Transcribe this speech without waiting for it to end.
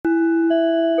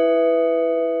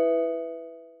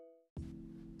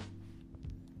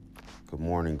Good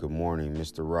morning.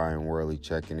 Mr. Ryan Worley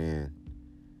checking in.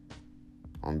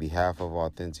 On behalf of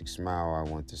Authentic Smile, I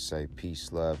want to say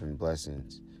peace, love, and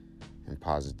blessings and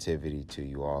positivity to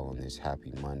you all on this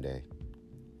happy Monday.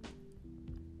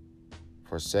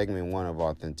 For segment 1 of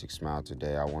Authentic Smile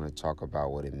today, I want to talk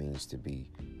about what it means to be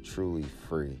truly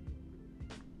free.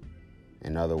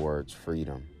 In other words,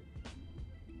 freedom.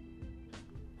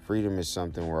 Freedom is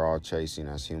something we're all chasing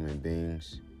as human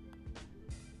beings.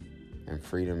 And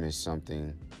freedom is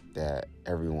something that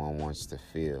everyone wants to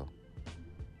feel.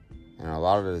 And a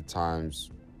lot of the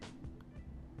times,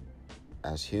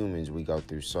 as humans, we go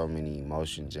through so many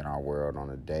emotions in our world on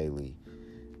a daily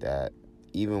that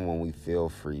even when we feel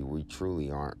free, we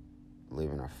truly aren't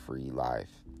living a free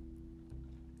life.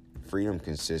 Freedom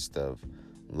consists of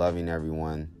loving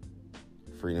everyone.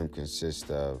 Freedom consists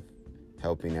of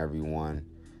helping everyone.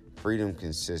 Freedom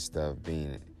consists of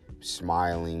being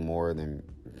smiling more than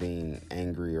being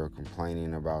angry or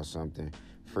complaining about something.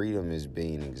 Freedom is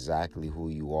being exactly who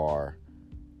you are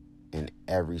in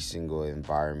every single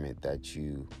environment that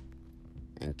you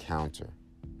encounter.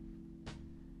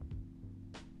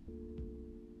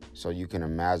 So you can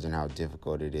imagine how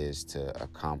difficult it is to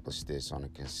accomplish this on a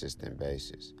consistent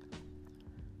basis.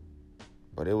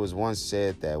 But it was once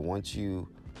said that once you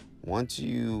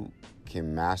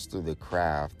can master the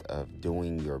craft of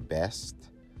doing your best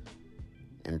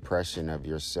impression of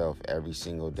yourself every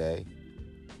single day,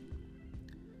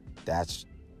 that's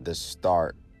the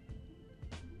start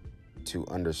to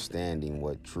understanding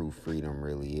what true freedom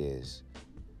really is.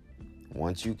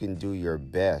 Once you can do your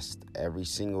best every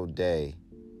single day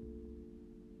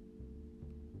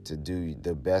to do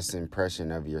the best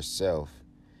impression of yourself,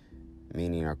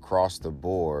 meaning across the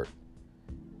board,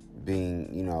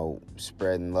 being,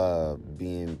 spreading love,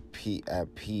 being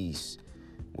at peace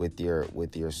with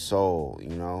your soul,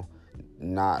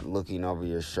 not looking over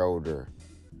your shoulder,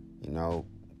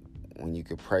 when you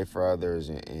could pray for others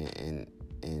and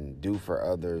do for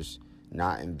others,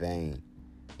 not in vain,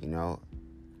 when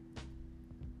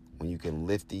you can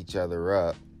lift each other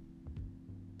up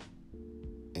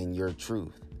in your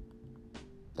truth.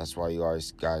 That's why you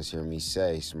always guys hear me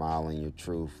say, smile in your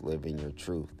truth, live in your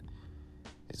truth.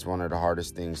 It's one of the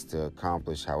hardest things to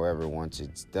accomplish. However, once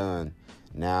it's done,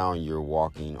 now you're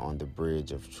walking on the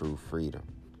bridge of true freedom.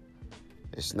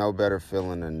 It's no better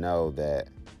feeling to know that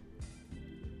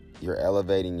you're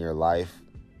elevating your life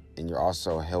and you're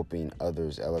also helping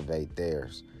others elevate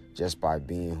theirs just by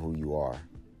being who you are.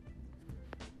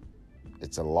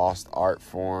 It's a lost art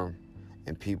form,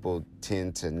 and people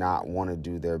tend to not want to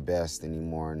do their best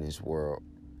anymore in this world.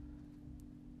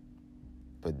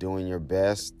 But doing your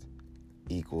best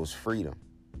equals freedom.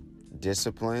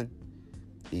 Discipline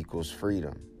equals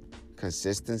freedom.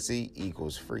 Consistency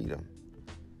equals freedom.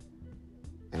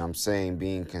 And I'm saying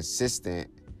being consistent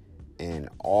in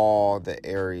all the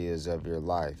areas of your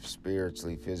life,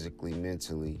 spiritually, physically,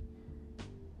 mentally,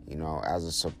 as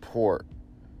a support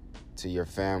to your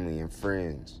family and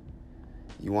friends.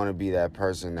 You want to be that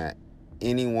person that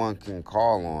anyone can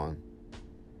call on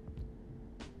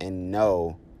and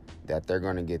know that they're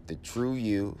going to get the true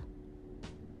you.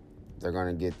 They're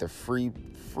going to get the free,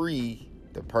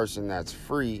 the person that's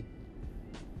free,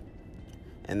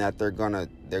 and that they're going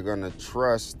to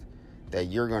trust that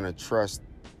you're going to trust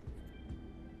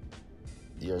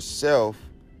yourself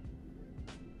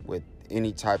with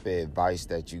any type of advice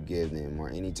that you give them, or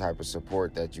any type of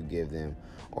support that you give them,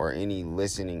 or any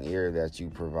listening ear that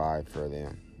you provide for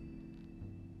them.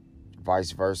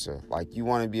 Vice versa. Like, you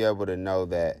want to be able to know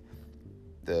that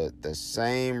the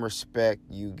same respect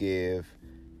you give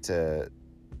to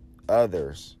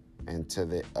others and to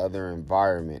the other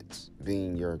environments,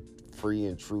 being your free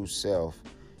and true self,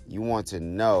 you want to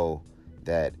know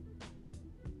that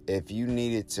if you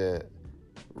needed to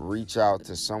reach out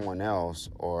to someone else,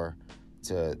 or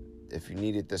if you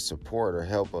needed the support or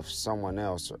help of someone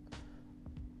else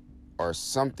or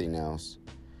something else,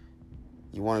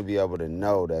 you want to be able to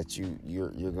know that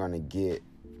you're going to get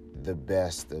the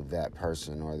best of that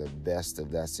person or the best of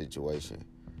that situation.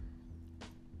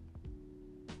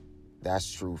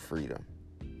 That's true freedom.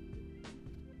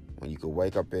 When you can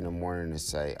wake up in the morning and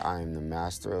say, I am the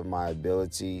master of my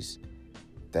abilities.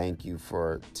 Thank you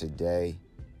for today.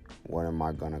 What am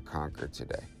I going to conquer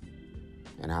today?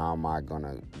 And how am I going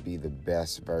to be the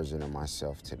best version of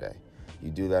myself today?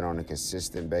 You do that on a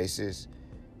consistent basis,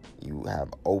 you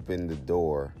have opened the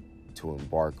door to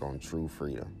embark on true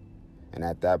freedom. And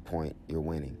at that point, you're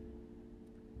winning.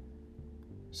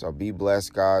 So be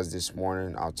blessed, guys, this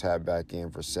morning. I'll tap back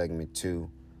in for segment 2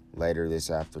 later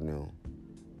this afternoon.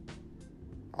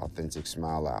 Authentic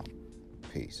Smile out.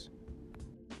 Peace.